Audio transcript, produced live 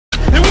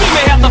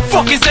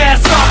fuck his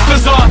ass up,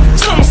 cause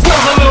something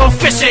smells a little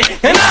fishy,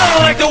 and I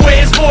don't like the way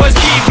his boys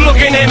keep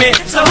looking at me.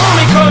 So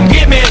homie, come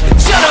get me.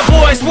 Shut up,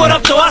 boys, what up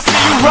though? I see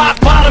you,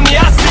 rock bottom,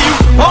 yeah, I see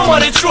you. All my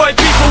Detroit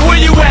people,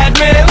 where you at,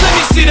 man? Let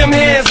me see them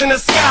hands in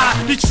the sky,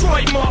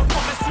 Detroit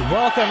motherfuckers.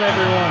 Welcome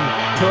everyone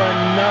to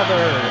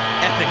another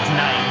epic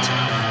night,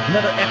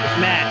 another epic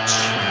match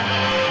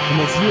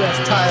in this U.S.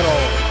 title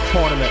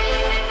tournament.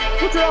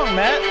 What's wrong,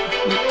 Matt?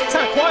 It's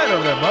kind of quiet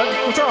over there, bud.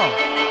 What's wrong?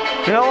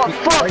 You know what?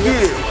 Fuck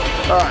you!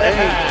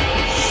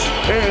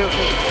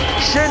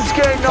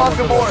 Shinsuke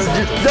Nakamura,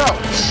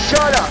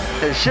 shut up!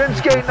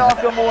 Shinsuke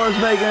Nakamura is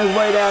making his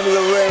way down to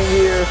the ring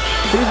here.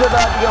 He's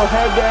about to go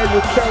head-to-head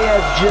with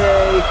KSJ,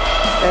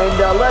 and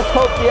let's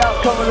hope the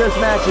outcome of this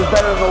match is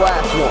better than the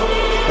last one.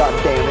 God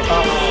damn it!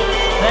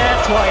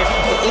 That's why.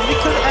 It's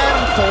because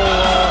Adam Cole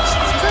lost.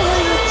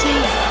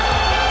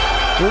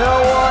 You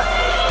know what?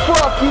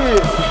 Fuck you!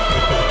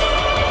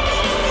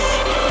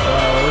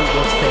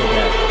 Let's pay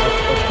that.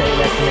 Let's pay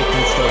that to make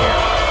him stay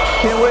out.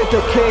 Can't wait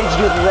till Cage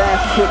gets his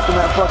ass kicked in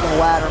that fucking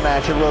ladder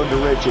match at Road to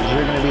Riches.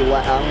 I'm gonna be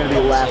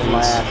laughing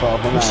my ass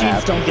off when that happens.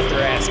 Machines don't get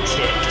their ass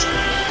kicked.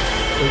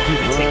 They do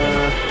the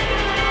ticking.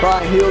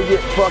 Fine, he'll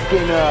get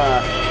fucking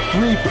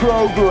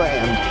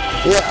reprogrammed.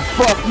 Yeah,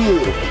 fuck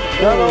you.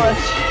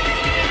 Nonetheless,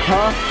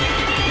 huh?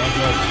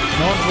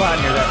 No one's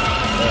allowed near that.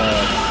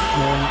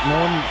 No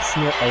one's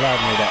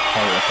allowed near that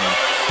part of him.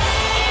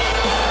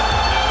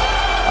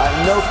 I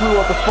have no clue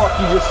what the fuck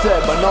you just said,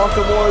 but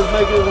Nakamura is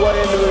making his way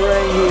into the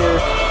ring here.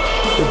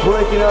 You're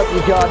breaking up, you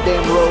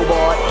goddamn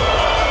robot.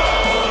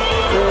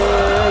 Who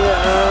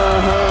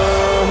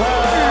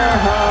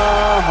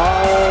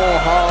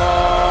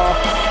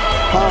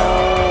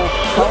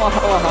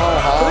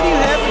do you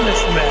have in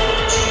this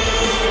match?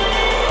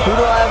 Who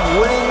do I have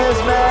winning this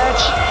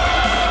match?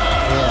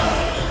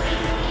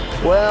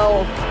 Yeah.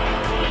 Well,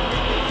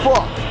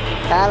 fuck.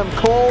 Adam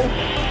Cole?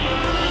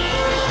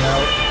 No.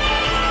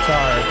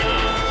 Sorry.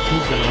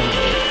 He's gonna win.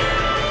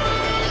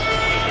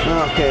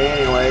 Okay,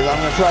 anyways, I'm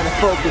gonna try to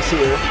focus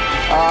here.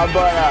 I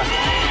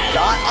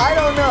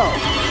don't know.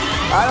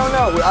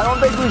 I don't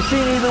think we've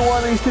seen either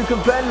one of these two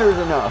competitors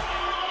enough.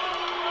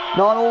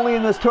 Not only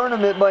in this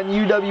tournament, but in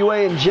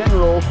UWA in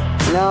general.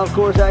 Now, of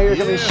course, out here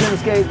coming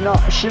Shinsuke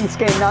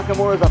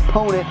Nakamura's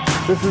opponent.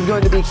 This is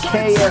going to be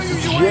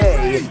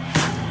KSJ.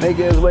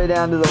 Making his way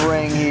down to the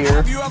ring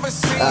here.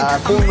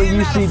 Former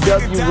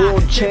UCW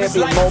World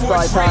Champion,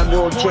 multi-time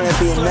World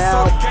Champion,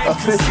 now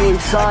officially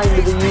signed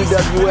to the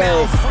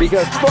UWA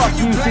because fuck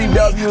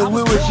UCW and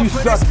Lewis, you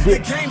suck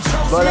dick.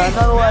 But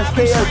nonetheless,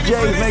 KSJ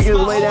is making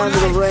his way down to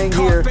the ring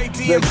here.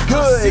 The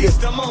good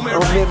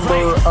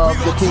member of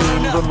the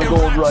team from the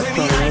Gold Rush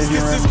tournament, if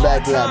you remember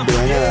back to that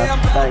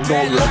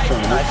Gold Rush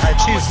tournament. I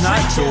choose not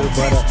to,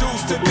 but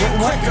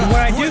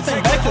when I do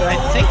think back to it,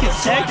 I think his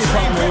tag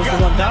department was the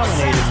one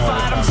dominating all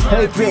the time.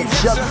 Hey bitch,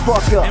 shut the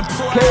fuck up.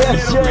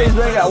 KSJ is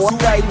making, why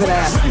did I even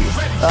ask you?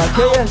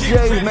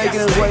 KSJ is making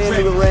his way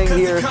into the ring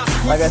here.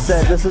 Like I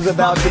said, this is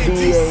about to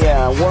be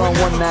a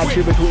one-on-one match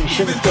here between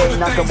Shinsuke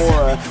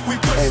Nakamura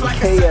and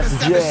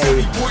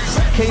KSJ.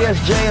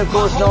 KSJ, of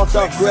course, knocked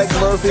off Greg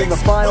Murphy in the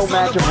final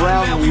match of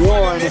round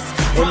 1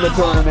 in the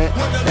tournament.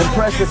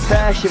 Impressive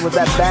fashion with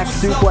that back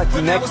suplex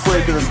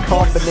neckbreaker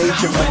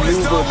combination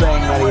maneuver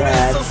thing that he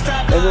had.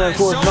 And then, of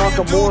course,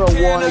 Nakamura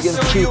won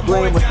against Chief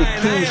Graham with the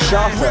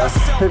Kinshasa.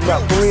 Took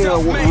about 3 in a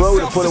row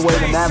to put away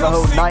the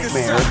Navajo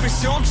Nightmare.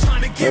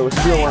 It was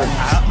still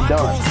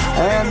done.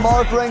 And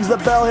Mark rings the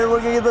bell here. We're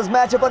going to get this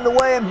matchup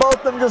underway, and both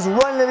of them just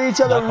running at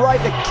each other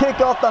right to kick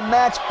off the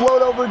match.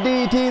 Float over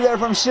DDT there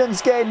from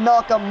Shinsuke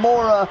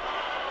Nakamura.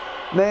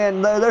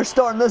 Man, they're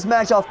starting this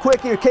match off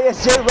quick here.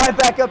 KSJ right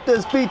back up to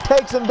his feet,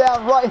 takes him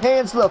down, right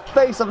hands to the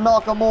face of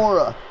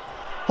Nakamura.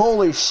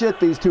 Holy shit,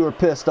 these two are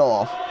pissed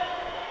off.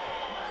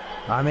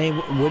 I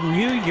mean, wouldn't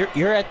you?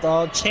 You're at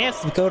the chance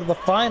to go to the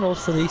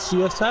finals for this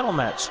U.S. title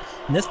match,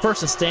 and this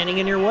person's standing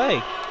in your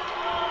way.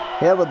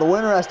 Yeah, but the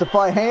winner has to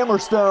fight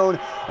Hammerstone.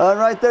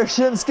 Right there,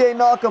 Shinsuke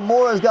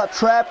Nakamura's got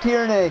trapped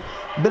here in a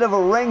bit of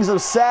a Rings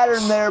of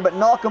Saturn there, but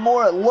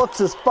Nakamura, it looks,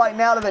 is fighting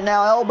out of it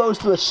now. Elbows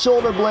to the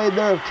shoulder blade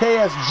there of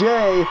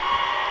KSJ.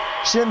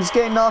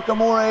 Shinsuke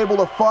Nakamura able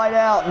to fight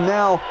out, and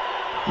now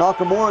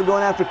Nakamura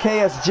going after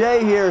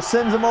KSJ here.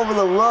 Sends him over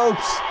the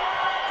ropes.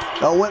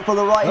 Went for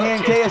the right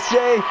hand,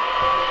 KSJ.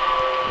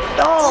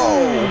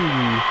 Oh!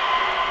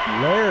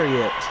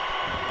 Lariat.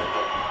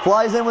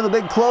 Flies in with a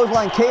big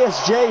clothesline.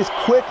 KSJ is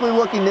quickly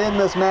looking to end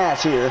this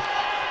match here.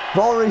 I've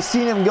already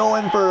seen him go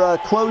in for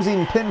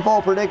closing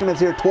pinfall predicaments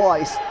here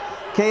twice.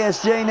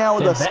 KSJ now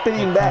with a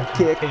spinning back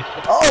kick.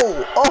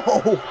 Oh,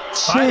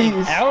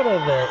 jeez. Out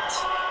of it.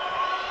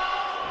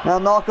 Now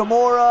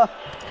Nakamura.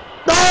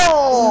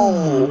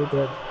 No!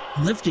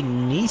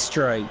 Lifting knee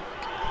strike.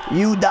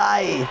 You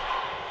die.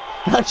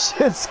 Now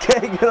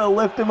Shinsuke gonna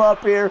lift him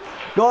up here.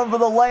 Going for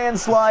the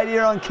landslide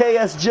here on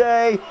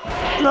KSJ.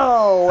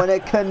 No, and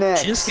it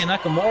connects. Shinsuke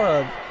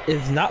Nakamura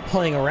is not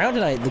playing around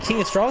tonight. The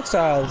King of Strong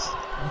Style is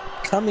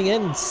coming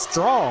in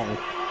strong.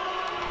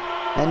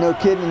 And no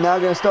kidding, now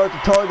gonna start to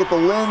target the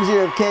limbs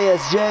here of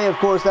KSJ. Of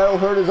course, that'll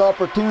hurt his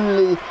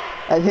opportunity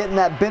at hitting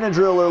that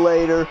Benadryller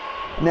later.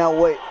 Now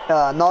wait,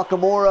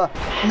 Nakamura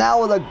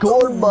now with a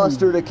gourd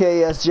buster to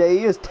KSJ.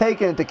 He is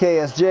taking it to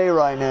KSJ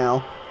right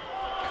now.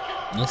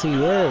 Yes, he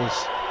is.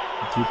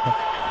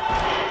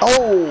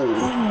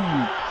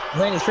 Oh!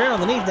 Landing straight on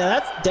the knees. Now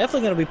that's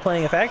definitely going to be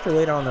playing a factor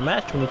later on in the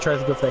match when he tries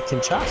to go for that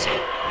Kinshasa.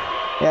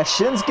 Yeah,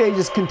 Shinsuke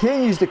just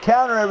continues to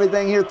counter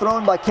everything here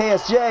thrown by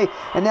KSJ.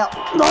 And now,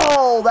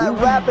 oh, that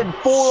rapid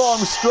forearm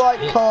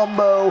strike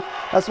combo.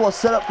 That's what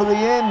set up for the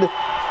end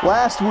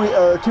last week,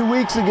 or 2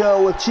 weeks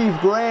ago with Chief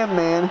Graham,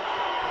 man.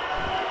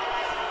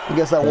 I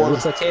guess that was.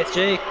 Looks like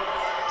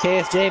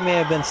KSJ may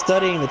have been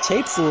studying the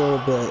tapes a little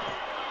bit.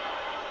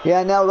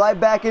 Yeah, now right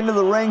back into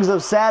the rings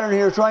of Saturn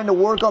here, trying to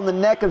work on the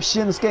neck of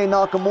Shinsuke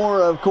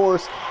Nakamura, of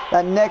course.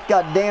 That neck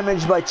got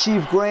damaged by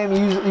Chief Graham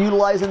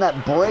utilizing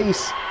that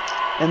brace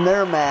in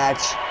their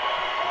match.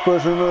 Of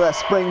course, remember that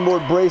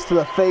springboard brace to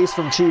the face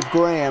from Chief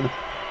Graham.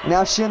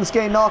 Now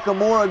Shinsuke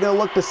Nakamura going to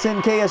look to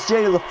send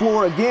KSJ to the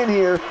floor again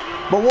here.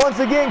 But once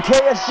again,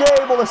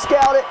 KSJ able to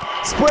scout it.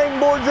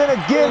 Springboards in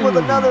again with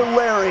another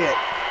lariat.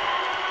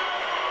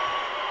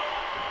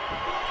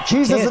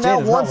 Jesus, and now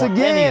once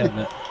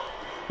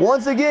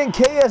again,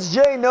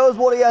 KSJ knows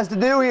what he has to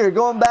do here.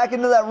 Going back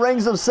into that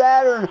rings of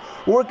Saturn,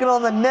 working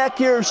on the neck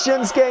here of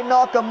Shinsuke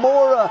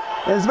Nakamura.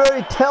 And it's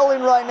very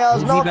telling right now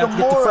as Nakamura. About to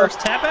get the first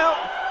tap out?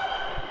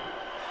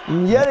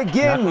 Yet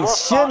again,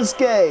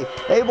 Shinsuke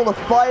able to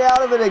fight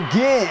out of it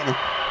again.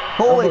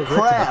 Holy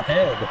crap.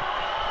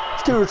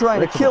 These two are trying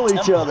to kill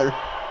each other.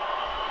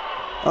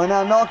 Oh,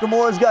 now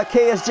Nakamura's got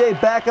KSJ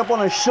back up on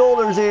his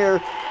shoulders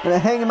here. Gonna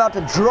hang him out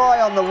to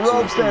dry on the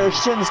ropes there,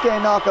 Shinsuke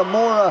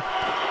Nakamura.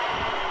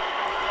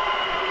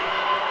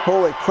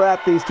 Holy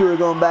crap, these two are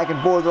going back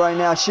and forth right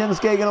now.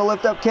 Shinsuke gonna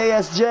lift up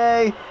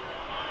KSJ.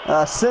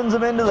 Sends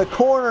him into the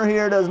corner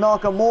here, does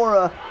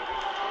Nakamura.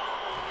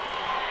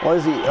 What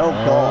is he? Oh,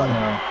 God.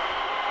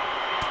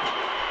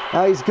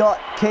 Now he's got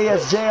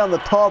KSJ on the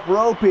top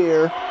rope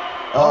here.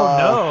 Oh,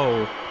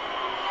 no.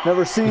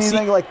 Never seen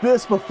anything like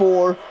this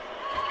before.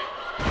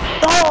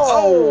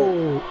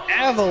 Oh!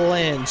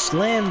 Avalanche,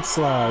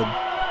 landslide.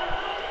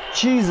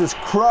 Jesus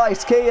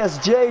Christ,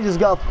 KSJ just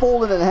got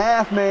folded in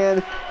half,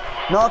 man.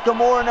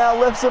 Nakamura now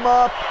lifts him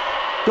up,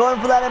 going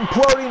for that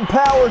imploding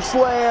power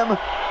slam.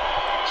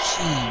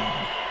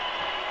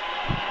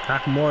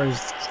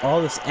 Nakamura's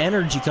all this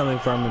energy coming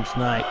from him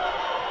tonight.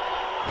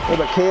 Yeah,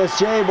 but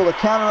KSJ able to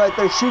counter right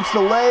there, shoots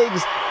the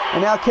legs,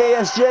 and now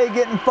KSJ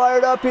getting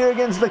fired up here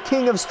against the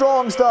King of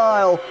Strong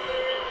Style.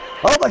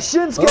 Oh, but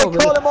Shinsuke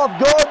caught him off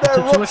guard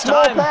there. Rook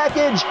small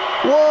package.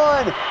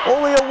 One.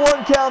 Only a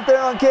 1 count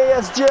there on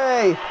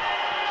KSJ.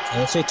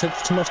 KSJ took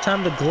too much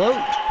time to gloat.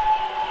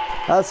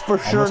 That's for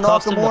sure.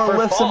 Nakamura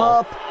lifts him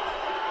up.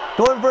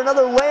 Going for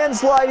another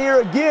landslide here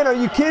again. Are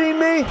you kidding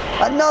me?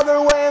 Another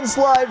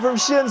landslide from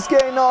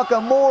Shinsuke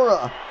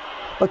Nakamura.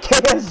 But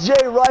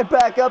KSJ right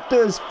back up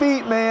to his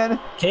feet, man.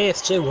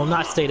 KSJ will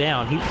not stay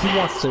down. He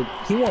wants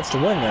to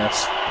win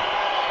this.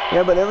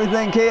 Yeah, but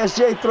everything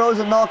KSJ throws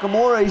at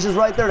Nakamura, he's just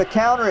right there to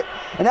counter it.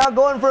 And now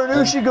going for an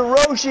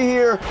Ushigoroshi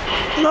here.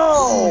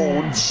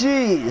 No,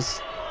 jeez.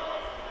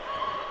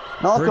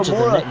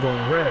 Nakamura.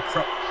 Going right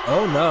across.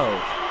 Oh no.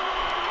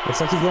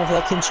 Looks like he's going for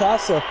that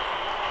Kinshasa.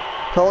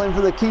 Calling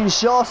for the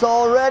Kinshasa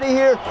already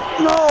here.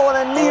 No, and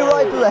a knee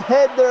right to the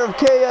head there of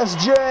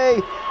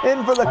KSJ.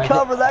 In for the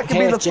cover. That could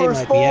be the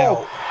first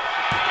fall.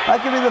 That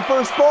could be the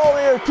first fall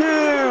here.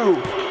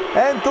 2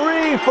 and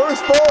 3.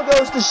 First fall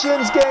goes to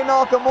Shinsuke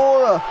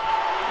Nakamura.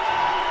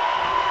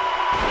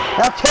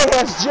 Now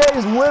KSJ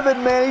is livid,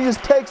 man. He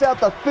just takes out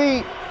the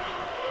feet.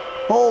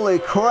 Holy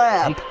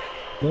crap.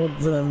 Going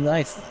for them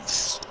nice,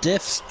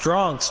 stiff,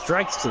 strong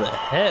strikes to the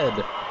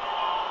head.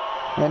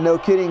 And no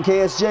kidding,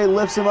 KSJ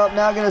lifts him up.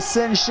 Now going to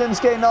send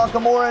Shinsuke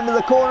Nakamura into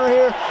the corner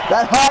here.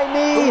 That high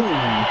knee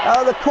out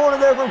of the corner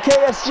there from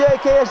KSJ.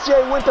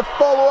 KSJ went to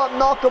follow up.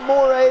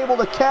 Nakamura able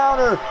to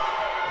counter.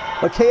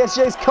 But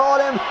KSJ's caught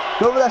him.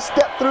 Go for that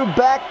step through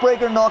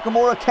backbreaker.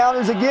 Nakamura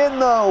counters again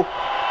though.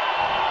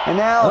 And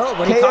now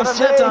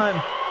KSJ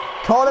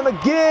caught him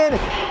again.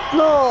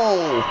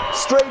 No!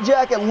 Straight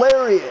jacket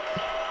lariat.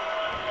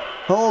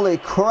 Holy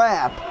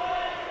crap.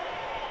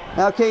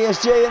 Now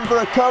KSJ in for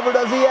a cover.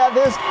 Does he have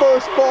his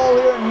first fall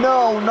here?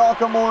 No.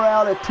 Nakamura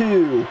out at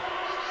 2.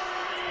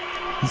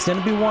 He's going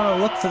to be wanting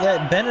to look for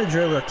that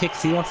Benadryller kick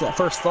if he wants that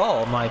first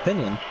fall, in my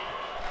opinion.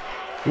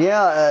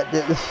 Yeah,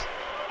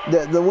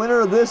 the winner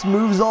of this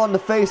moves on to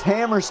face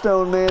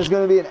Hammerstone, man. It's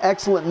going to be an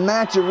excellent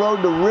match, a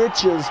road to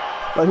riches.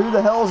 But who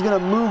the hell is going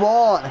to move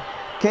on?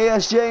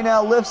 KSJ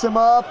now lifts him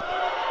up.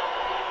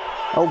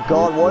 Oh,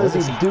 God, what is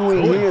he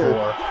doing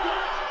here?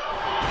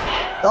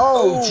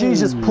 Oh,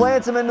 Jesus,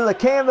 plants him into the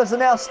canvas, and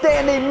now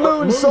standing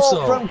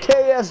moonsault from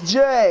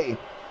KSJ.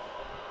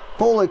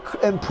 Holy,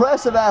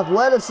 impressive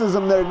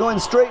athleticism there, going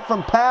straight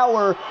from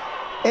power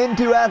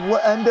into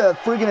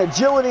freaking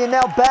agility, and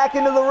now back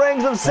into the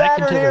rings of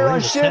Saturn here on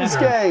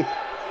Shinsuke.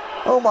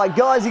 Oh my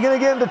God, is he going to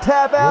get him to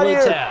tap out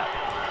here?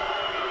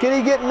 Can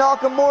he get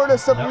Nakamura to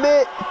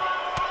submit?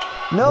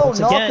 No,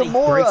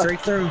 Nakamura. Breaks right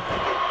through.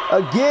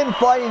 again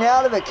fighting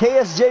out of it.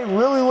 KSJ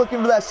really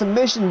looking for that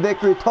submission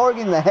victory,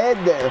 targeting the head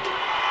there.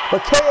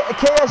 But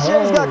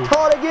KSJ's got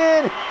caught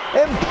again.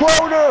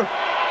 Imploder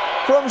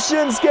from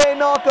Shinsuke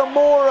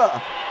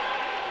Nakamura.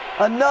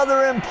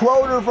 Another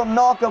imploder from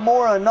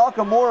Nakamura.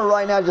 Nakamura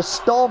right now just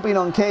stomping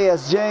on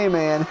KSJ,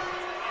 man.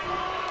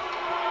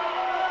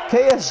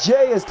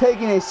 KSJ is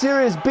taking a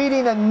serious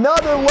beating.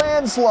 Another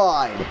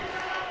landslide.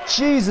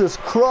 Jesus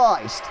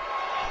Christ.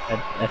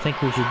 I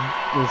think we should.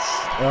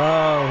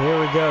 Oh, here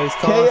we go. He's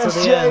calling for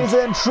the end. KSJ's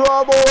in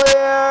trouble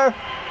here.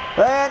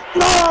 And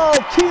no,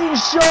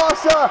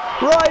 Kinshasa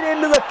right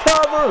into the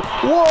cover.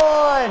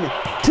 1,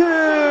 2.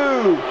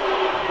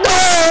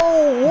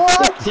 No,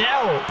 what?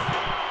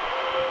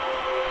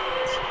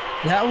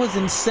 That was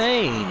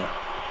insane.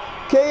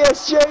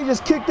 KSJ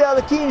just kicked out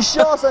of the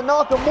Kinshasa.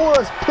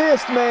 Nakamura's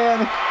pissed,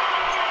 man.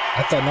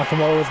 I thought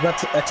Nakamura was about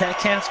to attack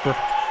Casper.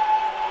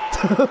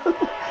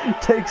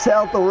 Takes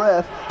out the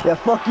ref. Yeah,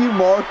 fuck you,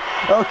 Mark.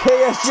 Oh,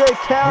 KSJ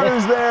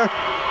counters there.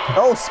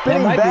 Oh,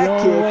 spinning back kick. That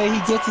might be the only way he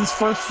gets his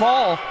first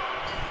fall.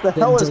 The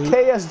hell is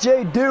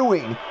KSJ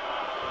doing?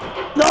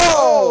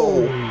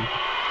 No!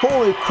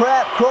 Holy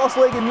crap,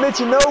 cross-legged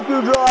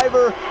Michinoku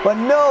driver. But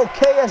no,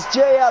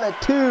 KSJ out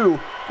at 2.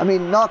 I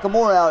mean,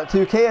 Nakamura out at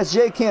 2.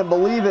 KSJ can't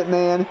believe it,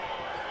 man.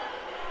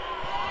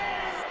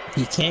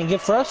 He can't get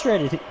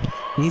frustrated.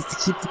 He needs to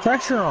keep the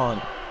pressure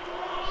on.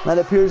 That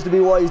appears to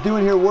be what he's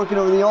doing here, working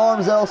over the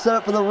arms. That'll set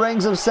up for the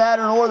Rings of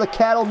Saturn or the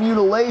cattle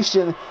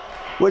mutilation.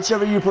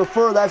 Whichever you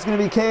prefer, that's going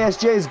to be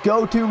KSJ's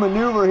go-to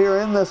maneuver here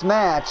in this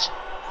match.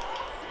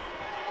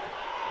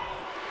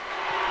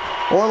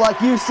 Or like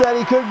you said,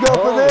 he could go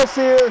for this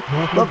here.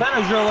 The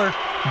Benadriller.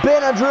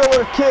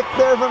 Benadriller kick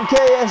there from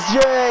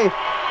KSJ.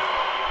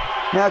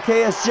 Now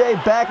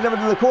KSJ backing up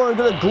into the corner,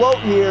 going to gloat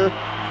here.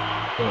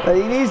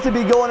 He needs to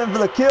be going in for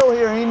the kill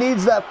here. He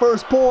needs that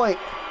first point.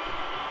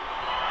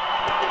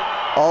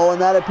 Oh,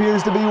 and that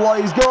appears to be what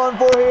he's going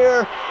for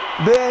here.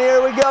 Then here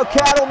we go,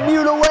 cattle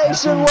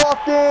mutilation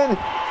locked in.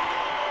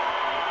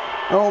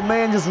 Oh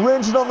man, just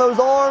wrenching on those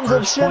arms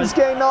of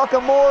Shinsuke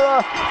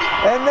Nakamura.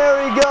 And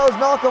there he goes,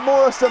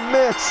 Nakamura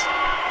submits.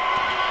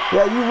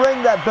 Yeah, you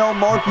ring that bell,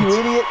 Mark, you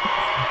idiot.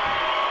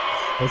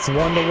 It's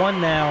 1-1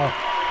 now.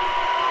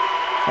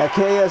 Now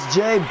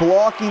KSJ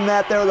blocking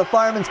that there with a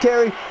fireman's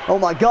carry. Oh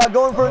my God,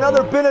 going for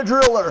another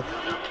Benadriller.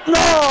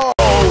 No!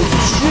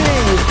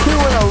 Jeez, 2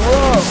 in a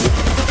row.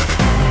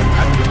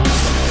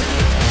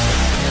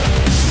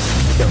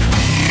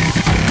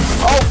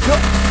 Oh,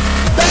 God.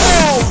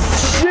 Oh,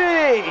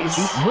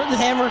 jeez. Where did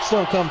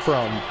Hammerstone come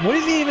from? What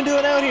is he even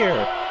doing out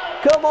here?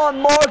 Come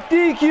on, Mark,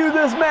 DQ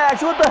this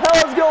match. What the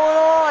hell is going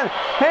on?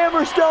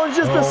 Hammerstone's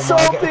just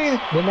assaulting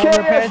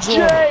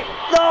KSJ.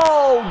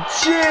 Oh,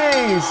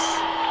 jeez.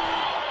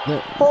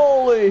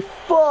 Holy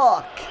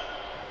fuck.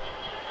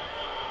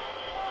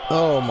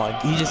 Oh my,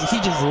 he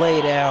just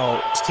laid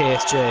out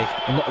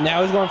KSJ.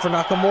 Now he's going for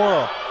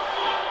Nakamura.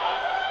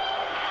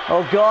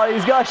 Oh God,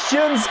 he's got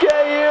Shinsuke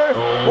here.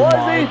 Oh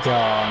my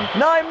God.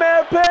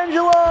 Nightmare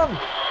Pendulum.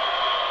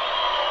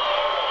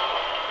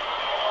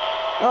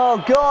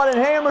 Oh God,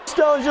 and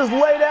Hammerstone's just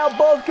laid out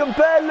both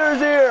competitors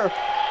here.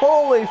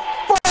 Holy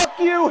fuck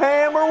you,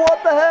 Hammer,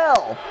 what the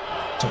hell?